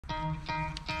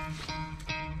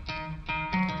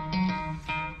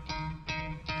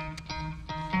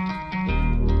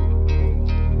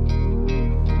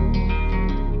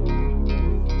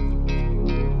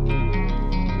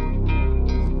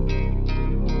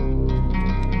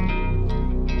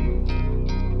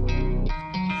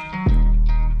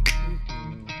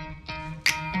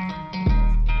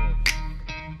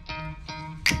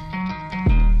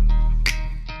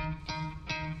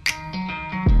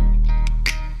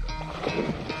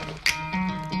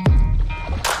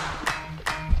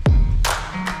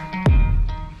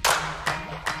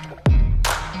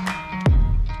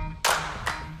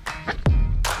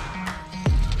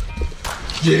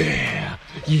Yeah,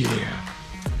 yeah.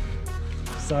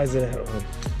 Size of that one.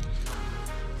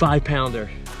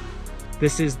 5-pounder.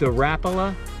 This is the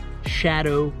Rapala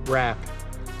Shadow Wrap.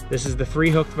 This is the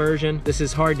 3-hooked version. This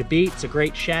is hard to beat. It's a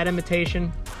great shad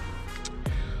imitation.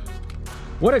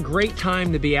 What a great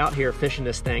time to be out here fishing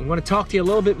this thing. I want to talk to you a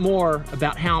little bit more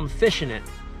about how I'm fishing it.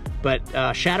 But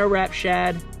Shadow Wrap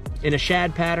shad in a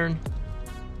shad pattern.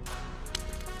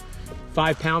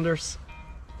 5-pounders.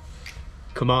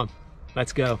 Come on.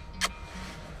 Let's go.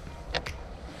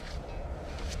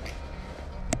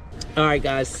 All right,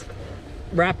 guys.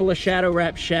 Rapala Shadow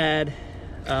Wrap shad.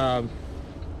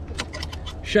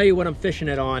 Show you what I'm fishing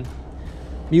it on.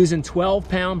 I'm using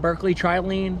 12-pound Berkeley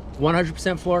Trilene,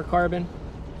 100% fluorocarbon.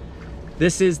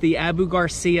 This is the Abu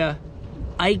Garcia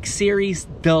Ike Series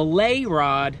delay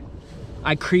rod.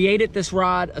 I created this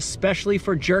rod especially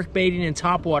for jerk baiting and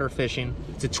topwater fishing.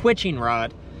 It's a twitching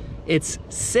rod. It's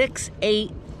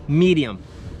 6'8" medium.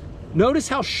 Notice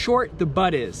how short the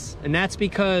butt is, and that's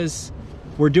because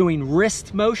we're doing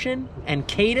wrist motion and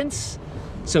cadence,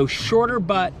 so shorter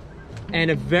butt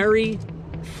and a very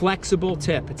flexible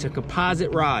tip. It's a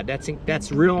composite rod.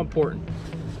 That's real important.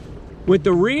 With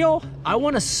the reel, I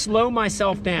want to slow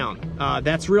myself down.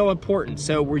 That's real important.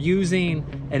 So we're using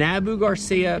an Abu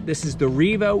Garcia. This is the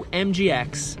Revo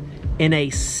MGX in a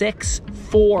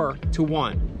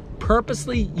 6:4:1.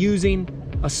 Purposely using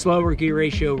a slower gear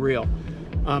ratio reel.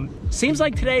 Seems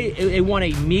like today it want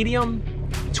a medium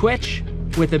twitch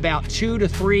with about 2 to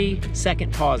 3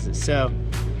 second pauses. So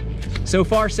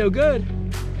far so good.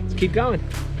 Let's keep going.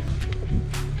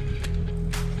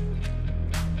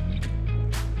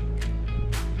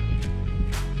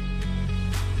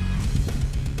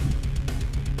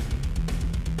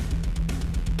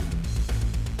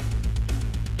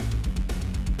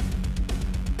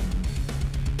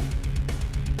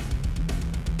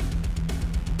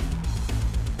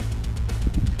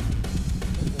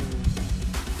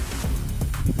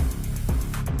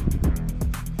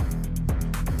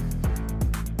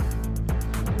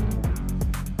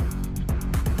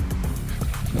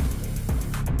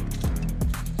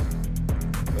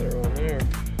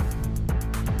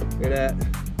 Look at that.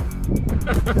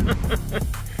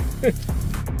 A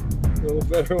little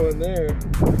better one there.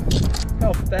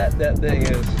 How fat that thing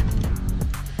is.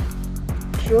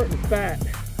 Short and fat.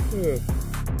 Ooh.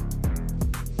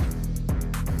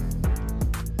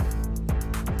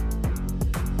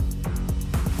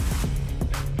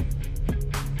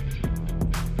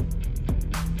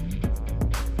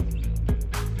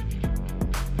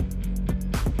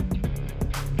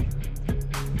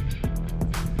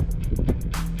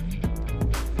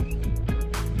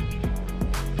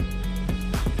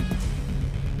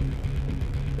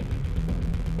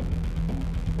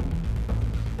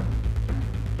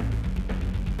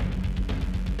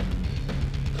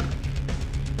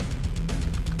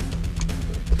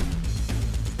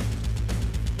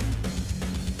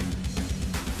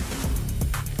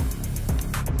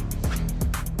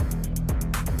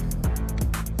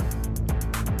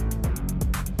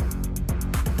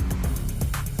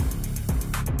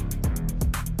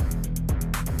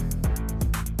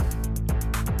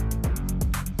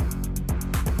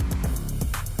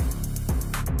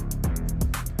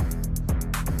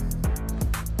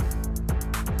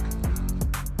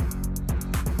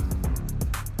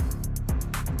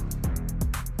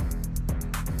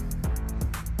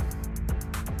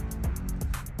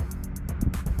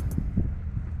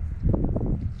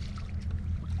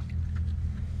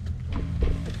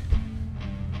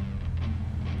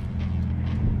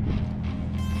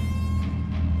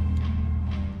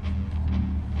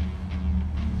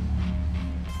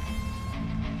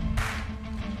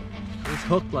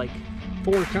 Hooked like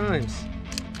 4 times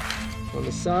on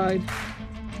the side,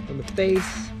 on the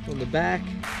face, on the back.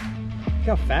 Look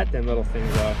how fat them little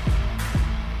things are.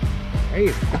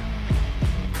 Crazy.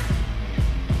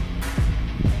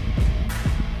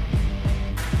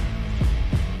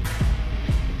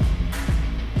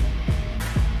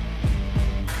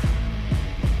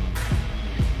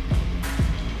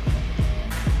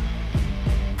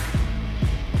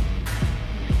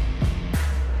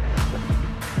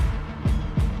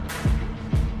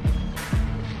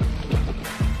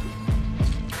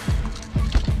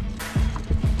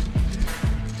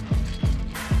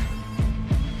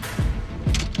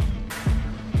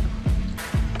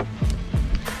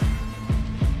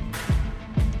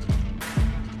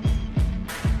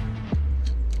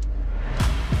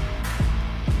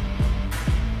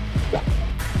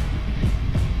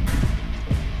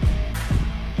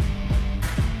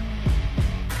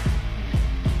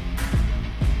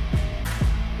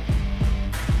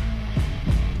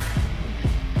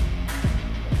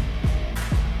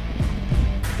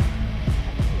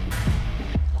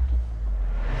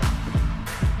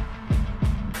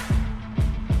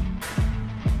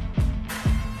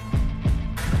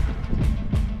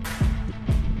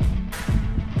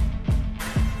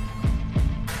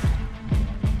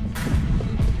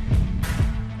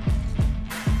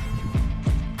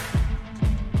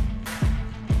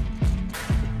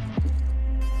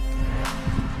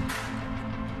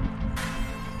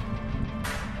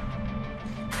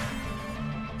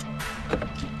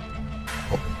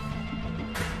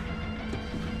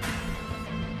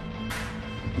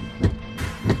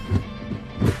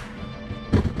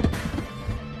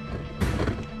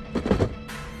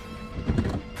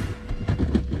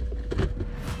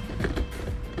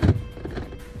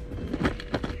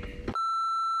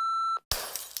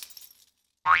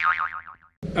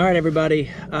 All right,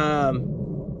 everybody,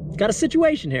 got a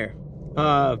situation here.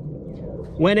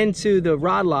 Went into the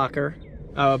rod locker,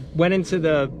 went into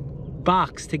the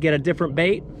box to get a different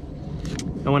bait,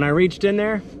 and when I reached in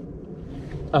there,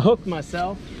 I hooked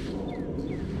myself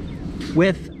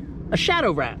with a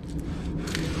shadow rat.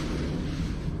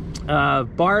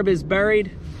 Barb is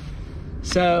buried,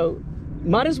 so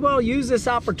might as well use this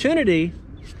opportunity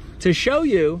to show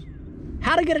you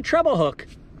how to get a treble hook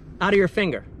out of your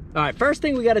finger. All right, first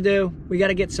thing we gotta do, we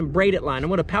gotta get some braided line. I'm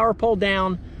gonna power pull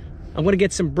down, I'm gonna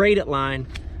get some braided line.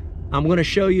 I'm gonna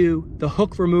show you the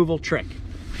hook removal trick.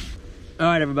 All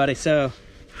right, everybody, so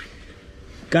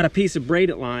got a piece of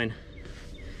braided line.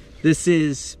 This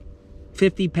is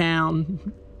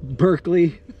 50-pound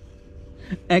Berkley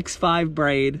X5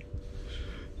 braid,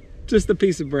 just a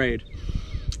piece of braid.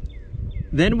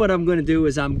 Then what I'm gonna do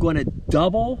is I'm gonna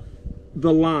double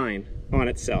the line on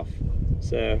itself.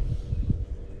 So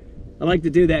I like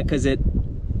to do that because it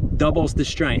doubles the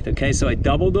strength, okay? So I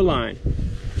double the line.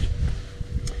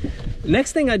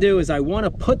 Next thing I do is I want to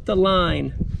put the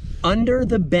line under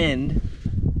the bend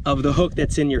of the hook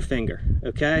that's in your finger,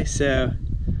 okay? So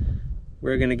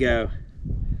we're gonna go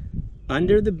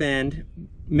under the bend.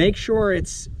 Make sure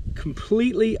it's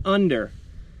completely under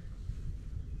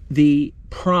the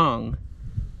prong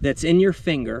that's in your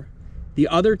finger. The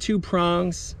other two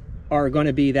prongs are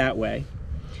gonna be that way.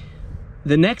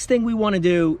 The next thing we want to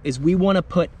do is we want to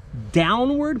put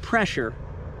downward pressure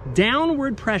on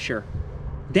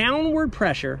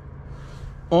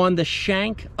the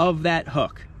shank of that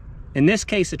hook. In this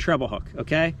case, a treble hook,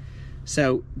 okay?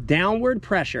 So downward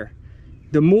pressure.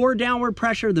 The more downward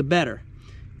pressure, the better.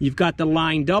 You've got the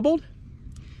line doubled.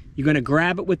 You're going to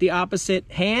grab it with the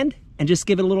opposite hand and just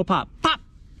give it a little pop. Pop!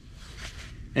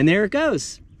 And there it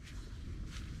goes.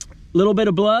 Little bit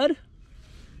of blood,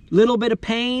 little bit of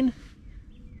pain.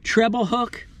 Treble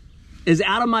hook is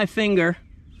out of my finger,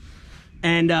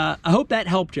 and I hope that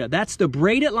helped you. That's the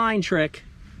braided line trick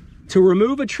to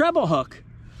remove a treble hook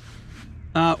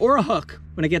or a hook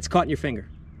when it gets caught in your finger.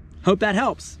 Hope that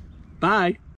helps. Bye.